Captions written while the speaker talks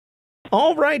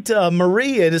All right,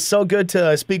 Marie, it is so good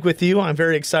to speak with you. I'm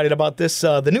very excited about this.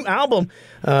 The new album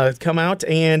come out,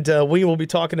 and we will be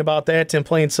talking about that and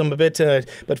playing some of it.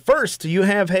 But first, you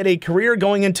have had a career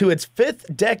going into its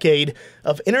 5th decade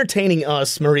of entertaining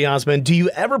us, Marie Osmond. Do you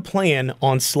ever plan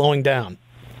on slowing down?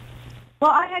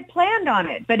 Well, I had planned on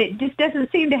it, but it just doesn't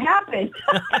seem to happen.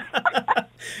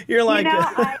 You're like,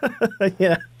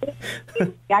 yeah.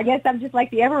 I guess I'm just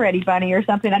like the Ever Ready Bunny or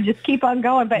something. I just keep on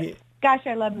going, but... Gosh,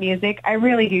 I love music. I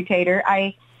really do, Tater.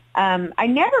 I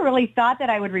never really thought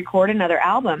that I would record another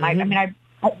album.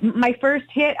 Mm-hmm. My first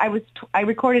hit, I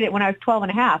recorded it when I was 12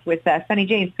 and a half with Sonny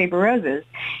James, Paper Roses.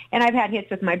 And I've had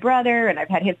hits with my brother, and I've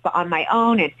had hits on my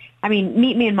own. And,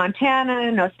 Meet Me in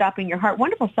Montana, No Stopping Your Heart,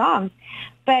 wonderful songs.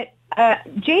 But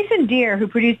Jason Deere, who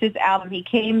produced this album, he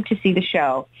came to see the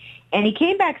show. And he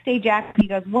came backstage after, he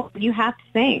goes, well, you have to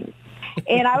sing.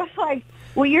 And I was like,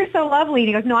 well, you're so lovely. And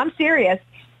he goes, no, I'm serious.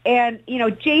 And,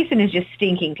 Jason is just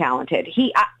stinking talented.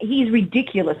 He's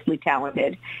ridiculously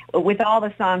talented with all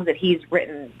the songs that he's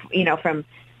written, from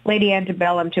Lady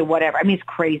Antebellum to whatever. It's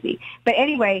crazy. But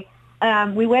anyway,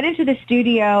 we went into the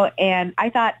studio, and I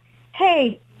thought,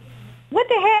 hey, what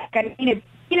the heck?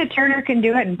 Tina Turner can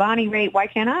do it, and Bonnie Raitt, why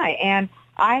can't I? And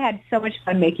I had so much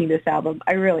fun making this album.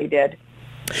 I really did.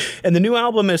 And the new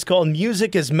album is called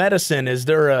Music is Medicine. Is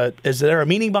there a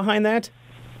meaning behind that?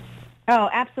 Oh,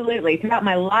 absolutely. Throughout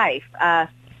my life.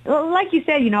 Like you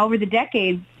said, over the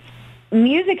decades,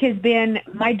 music has been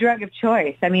my drug of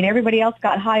choice. Everybody else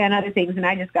got high on other things, and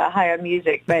I just got high on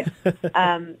music. But,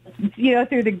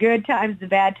 through the good times, the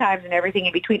bad times, and everything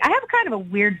in between. I have kind of a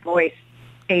weird voice,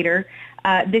 Tater.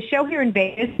 The show here in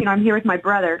Vegas, I'm here with my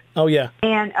brother. Oh, yeah.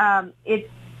 And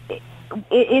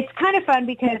it's kind of fun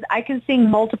because I can sing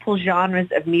multiple genres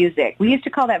of music. We used to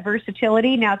call that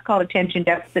versatility. Now it's called attention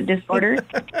deficit disorder.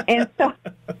 And so,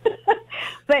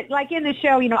 but like in the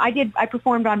show, I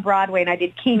performed on Broadway, and I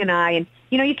did King and I, and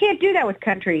you can't do that with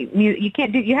country.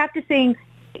 You have to sing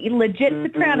legit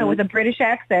soprano with a British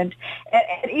accent.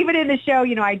 And even in the show,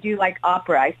 I do like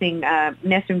opera. I sing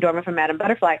Nessun Dorma from Madame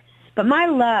Butterfly. But my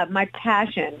love, my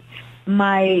passion,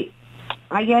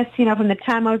 I guess, from the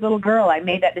time I was a little girl, I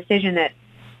made that decision that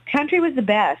country was the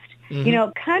best.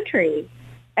 Mm-hmm. Country,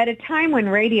 at a time when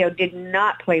radio did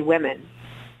not play women,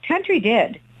 country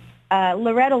did.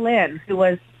 Loretta Lynn, who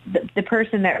was the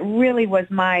person that really was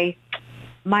my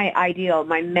ideal,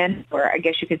 my mentor, I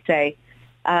guess you could say,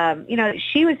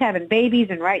 she was having babies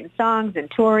and writing songs and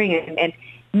touring and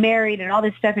married and all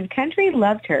this stuff, and country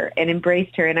loved her and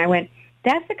embraced her. And I went,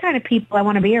 that's the kind of people I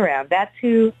want to be around. That's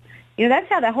who... that's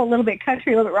how that whole little bit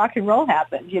country, a little bit rock and roll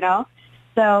happened,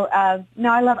 So,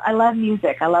 no, I love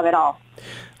music. I love it all.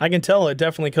 I can tell it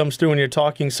definitely comes through when you're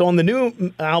talking. So on the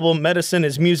new album, Medicine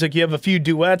is Music, you have a few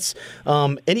duets.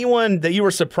 Anyone that you were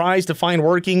surprised to find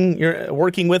you're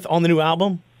working with on the new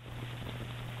album?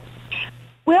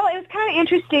 Well, it was kind of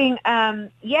interesting.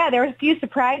 There were a few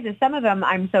surprises. Some of them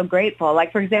I'm so grateful.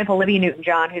 Like, for example, Olivia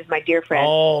Newton-John, who's my dear friend.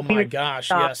 Oh, my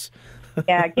gosh, yes.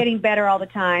 Yeah, getting better all the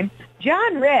time.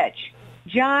 John Rich.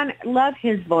 John, love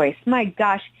his voice. My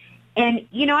gosh. And,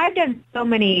 I've done so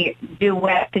many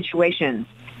duet situations.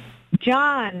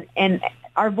 John and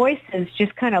our voices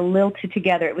just kind of lilted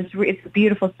together. It's a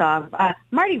beautiful song.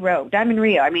 Marty Rowe, Diamond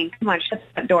Rio. Come on, shut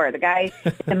the door. The guy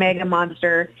is a mega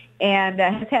monster and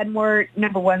has had more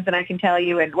number ones than I can tell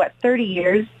you in, 30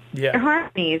 years? Yeah. Their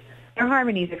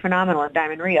harmonies are phenomenal in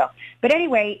Diamond Rio. But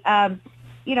anyway,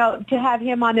 to have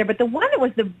him on there. But the one that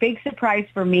was the big surprise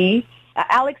for me,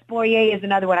 Alex Boyer is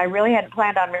another one. I really hadn't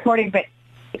planned on recording, but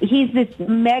he's this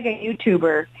mega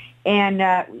YouTuber, and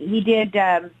he did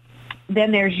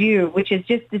Then There's You, which is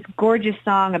just this gorgeous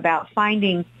song about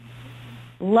finding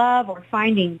love or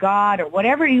finding God or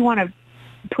whatever you want to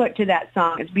put to that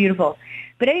song. It's beautiful.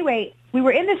 But anyway, we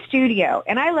were in the studio,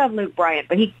 and I love Luke Bryant,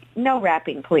 but no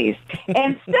rapping, please.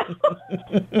 And so,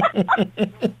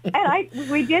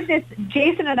 we did this.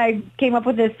 Jason and I came up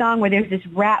with this song where there's this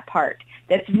rap part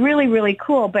that's really, really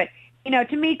cool. But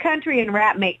to me, country and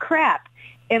rap make crap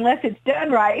unless it's done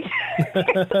right.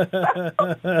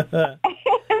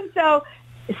 And so,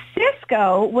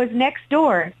 Cisco was next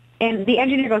door, and the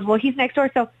engineer goes, "Well, he's next door."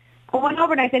 So I went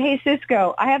over and I said, "Hey,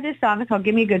 Cisco, I have this song. It's called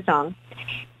Give Me a Good Song.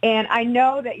 And I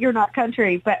know that you're not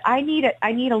country, but I need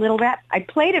a little rap." I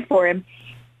played it for him,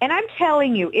 and I'm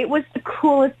telling you, it was the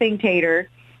coolest thing, Tater.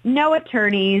 No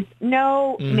attorneys,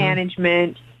 no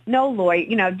management, no lawyer,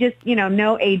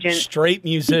 no agent. Straight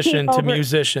musician to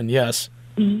musician, yes.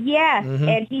 Yes,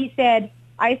 and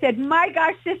I said, "My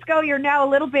gosh, Cisco, you're now a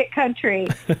little bit country."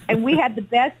 And we had the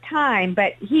best time,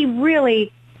 but he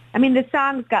really, the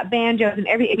song's got banjos and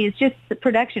it's just, the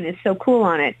production is so cool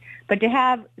on it. But to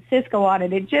have Cisco on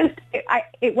it,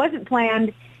 it wasn't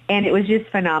planned, and it was just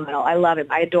phenomenal. I love him.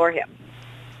 I adore him.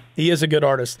 He is a good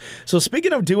artist. So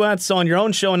speaking of duets, on your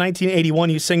own show in 1981,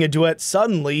 you sang a duet,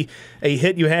 Suddenly, a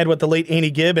hit you had with the late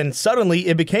Andy Gibb, and suddenly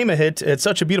it became a hit. It's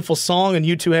such a beautiful song, and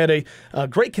you two had a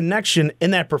great connection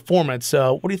in that performance.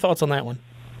 What are your thoughts on that one?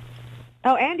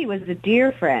 Oh, Andy was a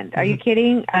dear friend. Are you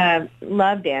kidding?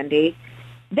 Loved Andy.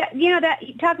 That you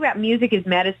talk about music is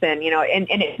medicine,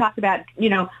 and it talked about,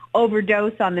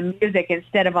 overdose on the music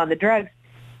instead of on the drugs.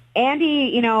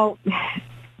 Andy,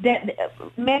 that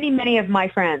many of my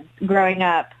friends growing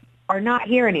up are not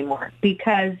here anymore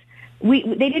because they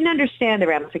didn't understand the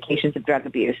ramifications of drug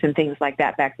abuse and things like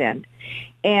that back then.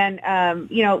 And,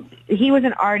 he was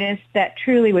an artist that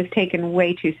truly was taken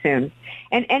way too soon.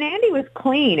 And Andy was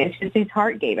clean. It's just his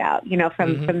heart gave out,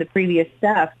 from the previous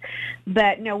stuff.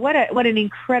 But no, what an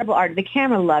incredible artist. The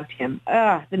camera loved him.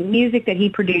 The music that he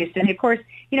produced. And of course,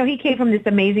 he came from this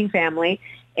amazing family.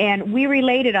 And we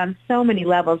related on so many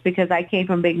levels because I came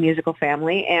from a big musical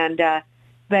family. And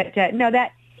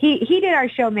he did our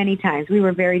show many times. We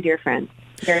were very dear friends.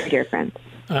 Very dear friends.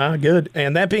 Good.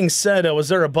 And that being said, was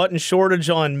there a button shortage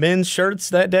on men's shirts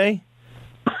that day?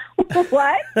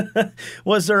 What?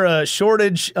 Was there a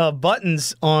shortage of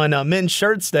buttons on men's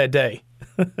shirts that day?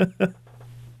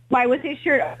 Why was his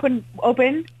shirt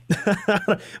open?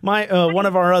 One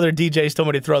of our other DJs told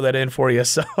me to throw that in for you.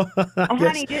 So,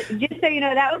 honey, just so you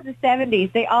know, that was the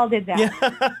 70s. They all did that.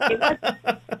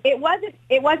 Yeah.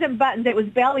 It wasn't buttons. It was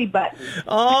belly buttons.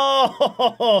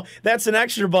 Oh, that's an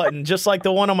extra button, just like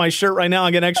the one on my shirt right now.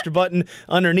 I get an extra button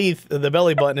underneath. The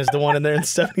belly button is the one in there in the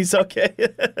 70s. Okay,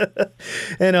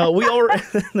 and we all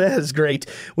that is great.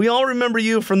 We all remember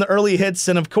you from the early hits,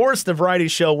 and of course the variety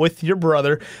show with your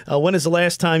brother. When is the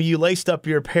last time you laced up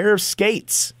your pair of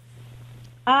skates?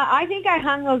 I think I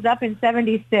hung those up in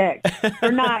 76 or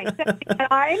 79.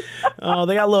 Oh,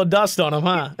 they got a little dust on them,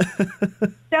 huh?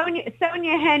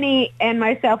 Sonia Henney and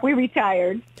myself, we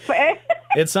retired.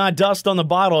 It's not dust on the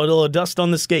bottle; it'll dust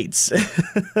on the skates.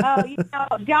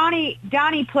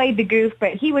 Donnie played the goof,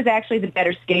 but he was actually the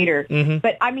better skater. Mm-hmm.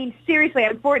 But I mean, seriously,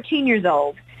 I'm 14 years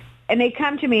old, and they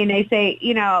come to me and they say,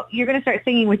 you're going to start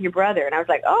singing with your brother, and I was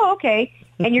like, oh, okay.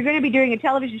 And you're going to be doing a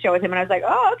television show with him. And I was like,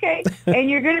 oh, okay. And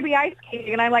you're going to be ice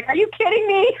skating. And I'm like, are you kidding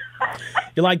me?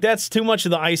 You're like, that's too much of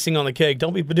the icing on the cake.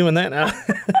 Don't be doing that now.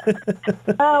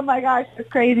 Oh, my gosh. It's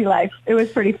crazy life. It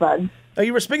was pretty fun.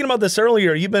 You were speaking about this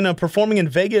earlier. You've been performing in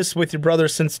Vegas with your brother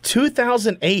since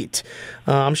 2008.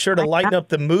 I'm sure to lighten up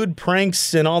the mood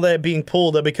pranks and all that being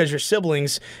pulled because you're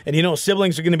siblings. And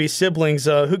siblings are going to be siblings.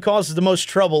 Who causes the most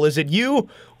trouble? Is it you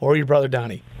or your brother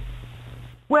Donnie?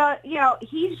 Well,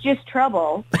 he's just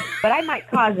trouble, but I might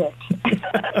cause it.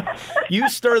 You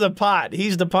stir the pot.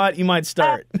 He's the pot. You might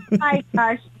stir it. My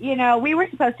gosh. We were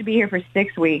supposed to be here for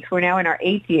 6 weeks. We're now in our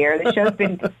 8th year. The show's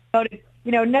been voted,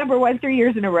 number 1 3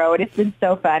 years in a row, and it's been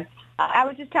so fun. I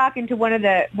was just talking to one of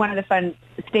the fun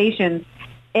stations,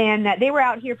 and they were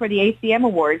out here for the ACM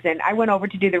Awards, and I went over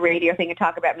to do the radio thing and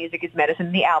talk about Music is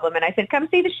Medicine, the album, and I said, come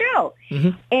see the show.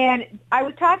 Mm-hmm. And I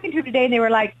was talking to them today, and they were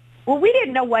like, well, we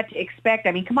didn't know what to expect.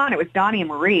 I mean, come on, it was Donnie and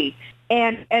Marie.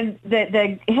 And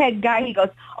the head guy, he goes,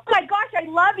 oh, my gosh, I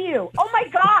love you. Oh, my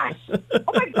gosh.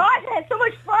 Oh, my gosh, I had so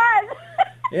much fun.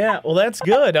 Yeah, well, that's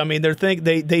good. I mean,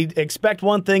 they expect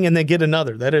one thing and they get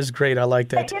another. That is great. I like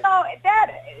that.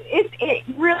 It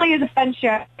really is a fun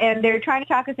show, and they're trying to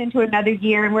talk us into another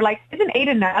year, and we're like, isn't 8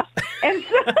 enough? And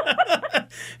so,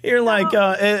 you're like,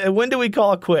 when do we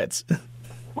call it quits?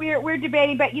 We're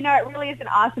debating, but, it really is an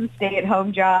awesome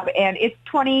stay-at-home job, and it's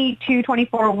 22,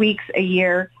 24 weeks a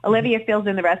year. Olivia fills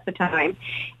in the rest of the time,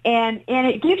 and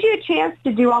it gives you a chance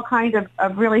to do all kinds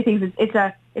of really things. It's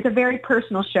a very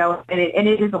personal show, and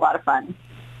it is a lot of fun.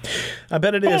 I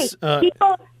bet it is.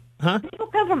 People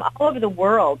come from all over the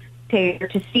world, Tater,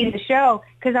 to see the show,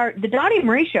 because the Donnie and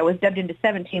Marie show was dubbed into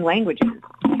 17 languages.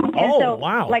 And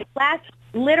wow. Like last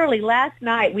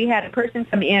night, we had a person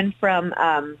come in from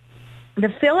the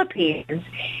Philippines,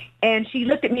 and she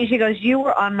looked at me and she goes, you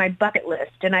were on my bucket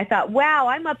list. And I thought, wow,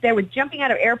 I'm up there with jumping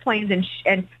out of airplanes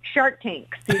and shark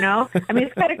tanks, I mean,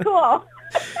 it's kind of cool.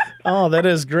 Oh, that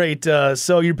is great.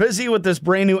 So you're busy with this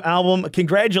brand new album.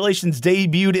 Congratulations,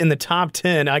 debuted in the top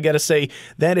 10. I got to say,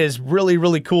 that is really,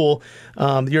 really cool.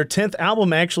 Your 10th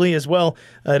album, actually, as well.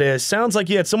 Sounds like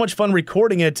you had so much fun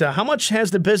recording it. How much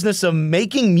has the business of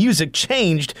making music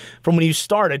changed from when you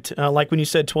started, like when you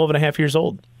said 12 and a half years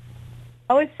old?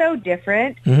 Oh, it's so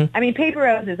different. Mm-hmm. I mean, Paper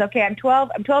Roses. Okay, I'm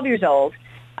 12 years old.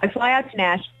 I fly out to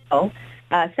Nashville.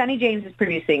 Sonny James is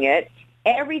producing it.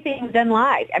 everything was done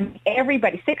live. I mean,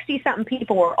 everybody, 60-something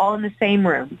people were all in the same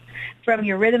room, from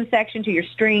your rhythm section to your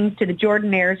strings to the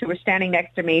Jordanaires who were standing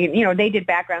next to me. You know, they did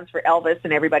backgrounds for Elvis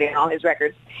and everybody on all his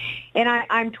records. And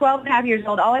I'm 12 and a half years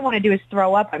old. All I want to do is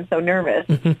throw up. I'm so nervous.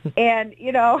 And,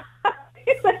 you know,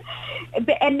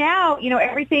 and now, you know,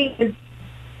 everything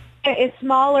is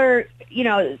smaller, you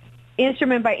know,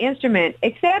 instrument by instrument,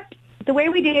 except the way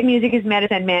we did Music is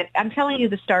Medicine meant, I'm telling you,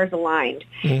 the stars aligned.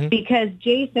 Because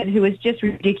Jason, who is just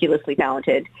ridiculously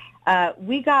talented,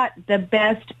 we got the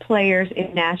best players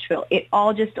in Nashville. It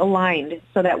all just aligned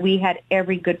so that we had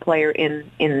every good player in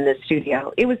the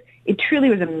studio. It truly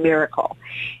was a miracle.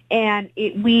 And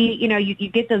you know, you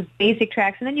get those basic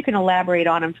tracks, and then you can elaborate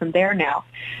on them from there now.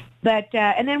 But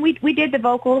and then we did the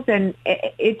vocals, and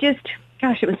it just,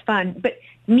 gosh, it was fun. But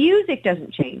music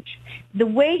doesn't change. The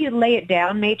way you lay it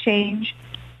down may change,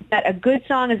 but a good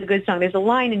song is a good song. There's a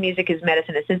line in Music is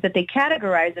Medicine. It says that they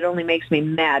categorize it only makes me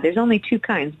mad. There's only two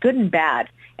kinds, good and bad.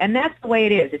 And that's the way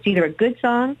it is. It's either a good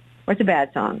song or it's a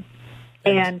bad song.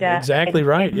 And exactly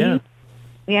right, yeah.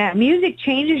 Yeah, music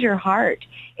changes your heart.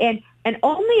 And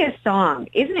only a song,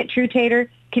 isn't it true, Tater,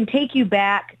 can take you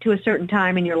back to a certain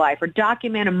time in your life or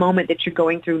document a moment that you're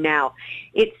going through now.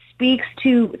 It speaks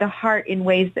to the heart in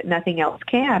ways that nothing else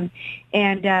can.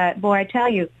 And boy, I tell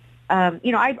you,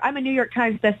 you know, I'm a New York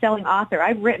Times best-selling author.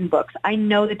 I've written books. I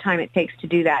know the time it takes to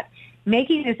do that.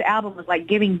 Making this album was like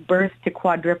giving birth to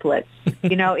quadruplets.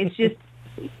 You know, it's just,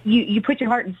 you put your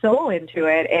heart and soul into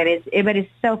it, and but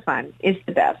it's so fun. It's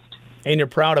the best. And you're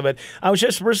proud of it. I was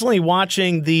just recently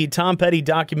watching the Tom Petty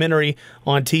documentary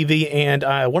on TV, and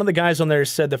one of the guys on there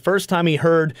said the first time he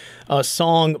heard a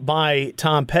song by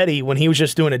Tom Petty, when he was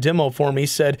just doing a demo for him, he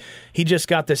said he just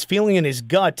got this feeling in his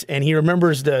gut, and he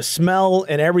remembers the smell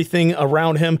and everything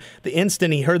around him the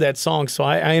instant he heard that song. So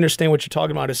I understand what you're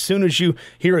talking about. As soon as you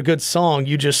hear a good song,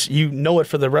 you know it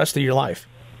for the rest of your life.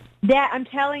 That, I'm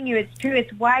telling you, it's true.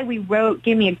 It's why we wrote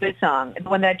Give Me a Good Song, the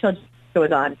one that I told you it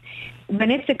was on. When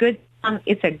it's a good song,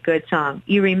 it's a good song.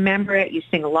 You remember it, you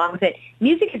sing along with it.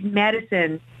 Music is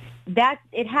Medicine.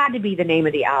 It had to be the name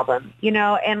of the album, you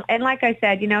know. And like I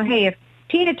said, you know, hey, if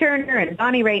Tina Turner and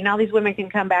Bonnie Raitt and all these women can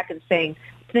come back and sing,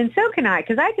 then so can I,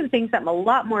 because I can sing something a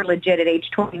lot more legit at age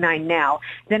 29 now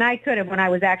than I could have when I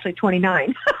was actually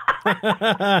 29.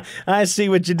 I see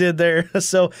what you did there.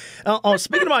 So,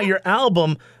 speaking about your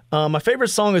album, my favorite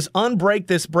song is Unbreak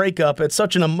This Breakup. It's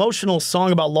such an emotional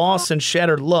song about loss and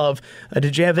shattered love.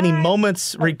 Did you have any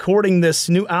moments recording this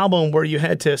new album where you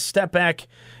had to step back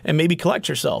and maybe collect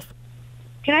yourself?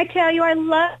 Can I tell you, I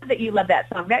love that you love that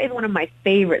song. That is one of my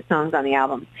favorite songs on the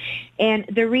album. And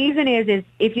the reason is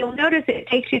if you'll notice, it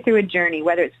takes you through a journey,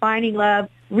 whether it's finding love,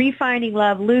 refining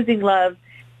love, losing love,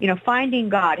 you know, finding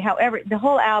God. However, the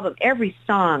whole album, every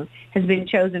song has been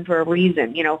chosen for a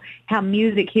reason, you know, how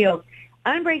music heals.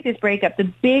 Unbreak This Breakup,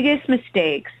 the biggest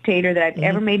mistakes, Tater, that I've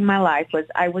ever made in my life was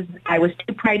I was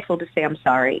too prideful to say I'm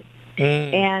sorry.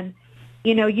 And,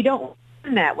 you know, you don't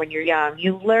learn that when you're young.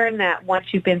 You learn that once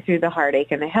you've been through the heartache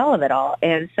and the hell of it all.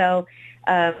 And so,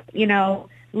 you know,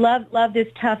 Love This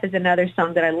Tough is another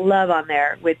song that I love on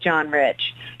there with John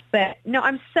Rich. But, no,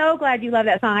 I'm so glad you love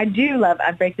that song. I do love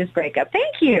Unbreak This Breakup.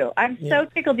 Thank you. I'm so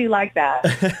tickled you like that.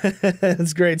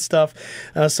 That's great stuff.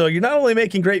 So you're not only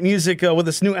making great music with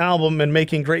this new album and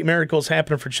making great miracles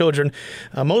happen for children.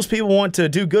 Most people want to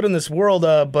do good in this world,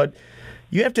 but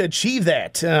you have to achieve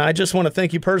that. I just want to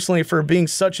thank you personally for being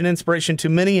such an inspiration to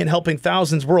many and helping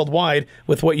thousands worldwide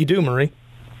with what you do, Marie.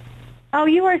 Oh,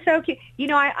 you are so cute. You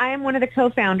know, I am one of the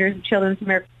co-founders of Children's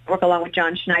Miracle Network along with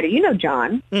John Schneider. You know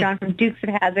John. John from Dukes of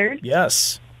Hazzard.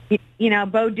 Yes. You know,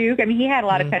 Bo Duke. I mean, he had a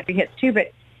lot of country hits too.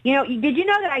 But, you know, did you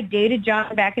know that I dated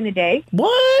John back in the day?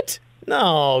 What?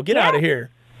 No, get out of here.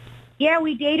 Yeah,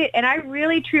 we dated, and I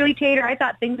really, truly, Tater, I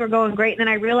thought things were going great, and then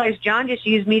I realized John just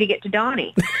used me to get to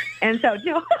Donnie. And so,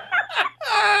 no.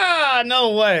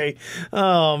 No way.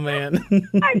 Oh, man.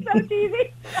 I'm so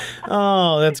cheesy.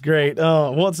 Oh, that's great.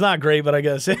 Oh, well, it's not great, but I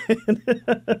guess.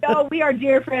 Oh, we are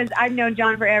dear friends. I've known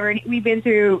John forever, and we've been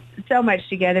through so much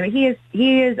together. He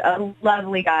is a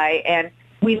lovely guy, and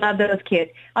we love those kids.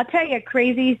 I'll tell you a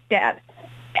crazy stat.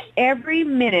 Every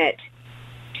minute,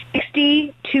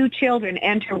 62 children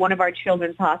enter one of our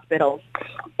children's hospitals,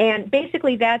 and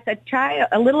basically that's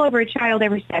a little over a child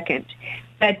every second.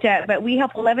 But we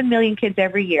help 11 million kids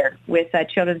every year with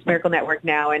Children's Miracle Network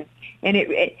now, and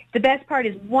the best part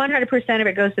is 100% of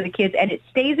it goes to the kids, and it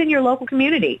stays in your local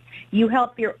community. You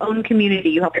help your own community.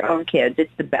 You help your own kids.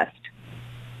 It's the best.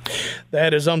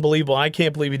 That is unbelievable. I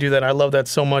can't believe you do that. I love that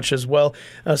so much as well.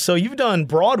 So you've done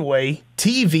Broadway,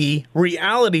 TV,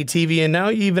 reality TV, and now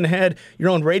you even had your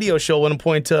own radio show at one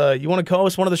point. You want to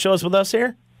co-host one of the shows with us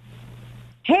here?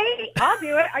 Hey, I'll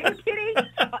do it. Are you kidding?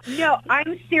 No,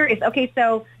 I'm serious. Okay,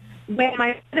 so when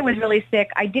my mother was really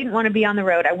sick, I didn't want to be on the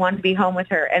road. I wanted to be home with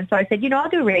her. And so I said, I'll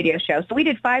do a radio show. So we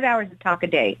did 5 hours of talk a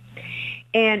day.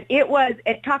 And it was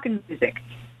talking music.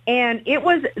 And it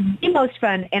was the most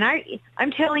fun. And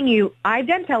I'm telling you, I've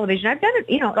done television. I've done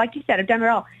it, like you said, I've done it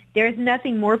all. There's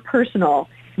nothing more personal,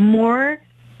 more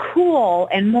cool,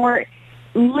 and more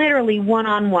literally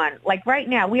one-on-one. Like right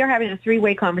now, we are having a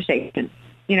 3-way conversation.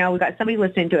 We've got somebody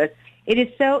listening to us. It is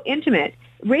so intimate.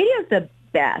 Radio's the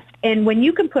best. And when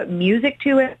you can put music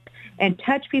to it and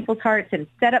touch people's hearts and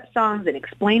set up songs and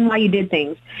explain why you did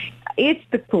things, it's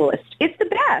the coolest. It's the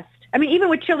best. I mean, even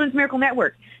with Children's Miracle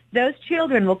Network, those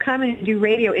children will come and do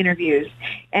radio interviews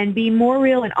and be more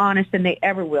real and honest than they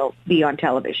ever will be on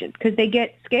television because they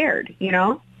get scared,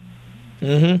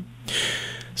 Mm-hmm.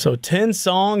 So 10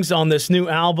 songs on this new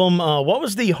album. What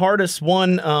was the hardest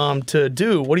one to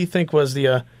do? What do you think was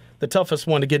the toughest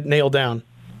one to get nailed down?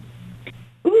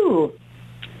 Ooh.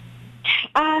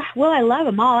 Well, I love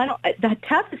them all. The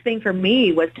toughest thing for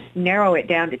me was to narrow it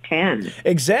down to 10.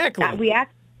 Exactly. We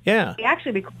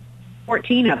actually recorded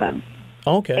 14 of them.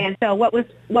 Okay. And so what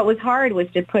was hard was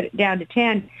to put it down to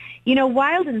 10.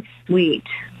 Wild and Sweet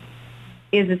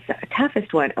is the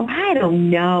toughest one. Oh, I don't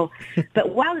know.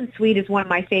 But Wild and Sweet is one of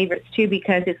my favorites, too,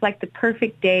 because it's like the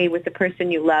perfect day with the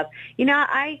person you love.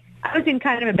 I was in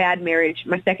kind of a bad marriage,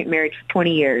 my second marriage for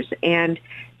 20 years. And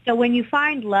so when you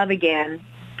find love again,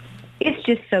 it's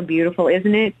just so beautiful,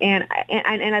 isn't it? And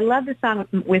I love the song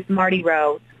with Marty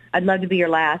Rowe, I'd Love to Be Your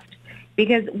Last,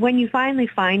 because when you finally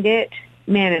find it,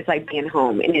 man, it's like being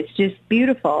home, and it's just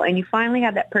beautiful. And you finally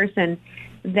have that person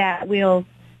that will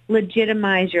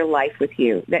legitimize your life with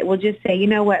you, that will just say,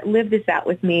 live this out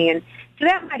with me. And so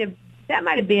that might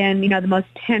have been, the most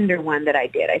tender one that I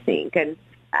did, I think. And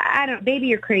Baby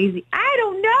You're Crazy. I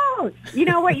don't know. You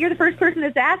know what? You're the first person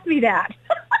that's asked me that.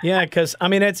 Yeah, because,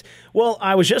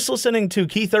 I was just listening to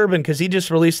Keith Urban because he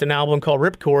just released an album called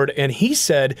Ripcord, and he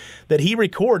said that he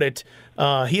recorded,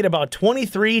 he had about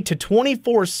 23 to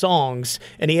 24 songs,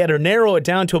 and he had to narrow it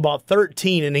down to about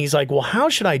 13, and he's like, well, how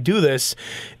should I do this?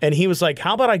 And he was like,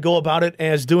 how about I go about it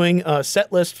as doing a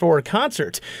set list for a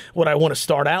concert? What I want to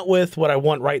start out with, what I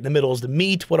want right in the middle is the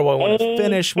meat, what do I want to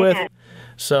finish with?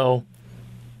 So...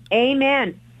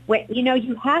 Amen.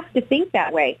 You have to think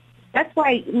that way. That's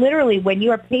why, literally, when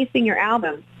you are pacing your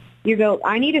album, you go,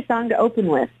 I need a song to open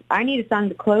with. I need a song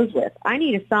to close with. I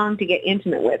need a song to get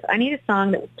intimate with. I need a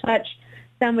song that will touch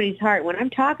somebody's heart. When I'm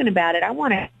talking about it, I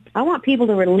want people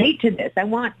to relate to this.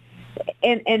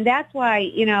 And that's why,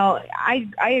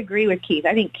 I agree with Keith.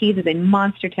 I think Keith is a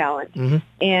monster talent, mm-hmm.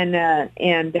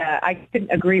 and I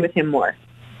couldn't agree with him more.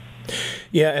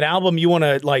 Yeah, an album you want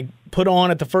to put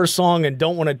on at the first song and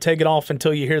don't want to take it off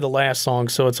until you hear the last song.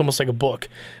 So it's almost like a book,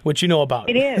 which you know about.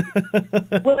 It is.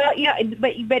 Well,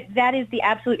 but that is the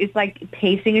absolute. It's like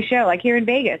pacing a show, like here in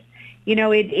Vegas.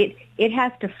 It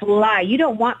has to fly. You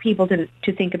don't want people to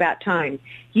think about time.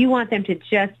 You want them to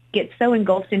just get so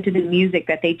engulfed into the music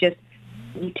that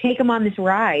you take them on this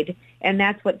ride, and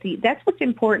that's what's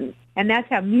important. And that's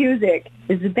how music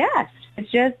is the best.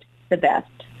 It's just the best.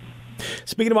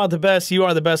 Speaking about the best, you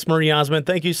are the best, Marie Osmond.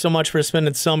 Thank you so much for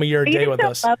spending some of your day with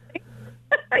us.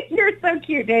 You're so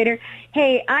cute, Tater.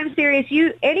 Hey, I'm serious.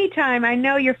 Anytime, I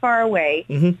know you're far away,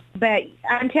 mm-hmm. but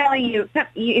I'm telling you,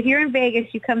 if you're in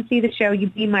Vegas, you come see the show, you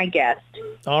be my guest.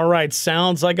 All right.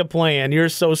 Sounds like a plan. You're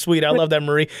so sweet. I love that,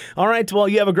 Marie. All right. Well,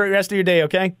 you have a great rest of your day,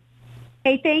 okay?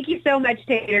 Hey, thank you so much,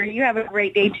 Tater. You have a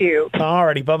great day, too. All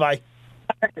righty. Bye-bye.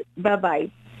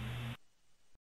 Bye-bye.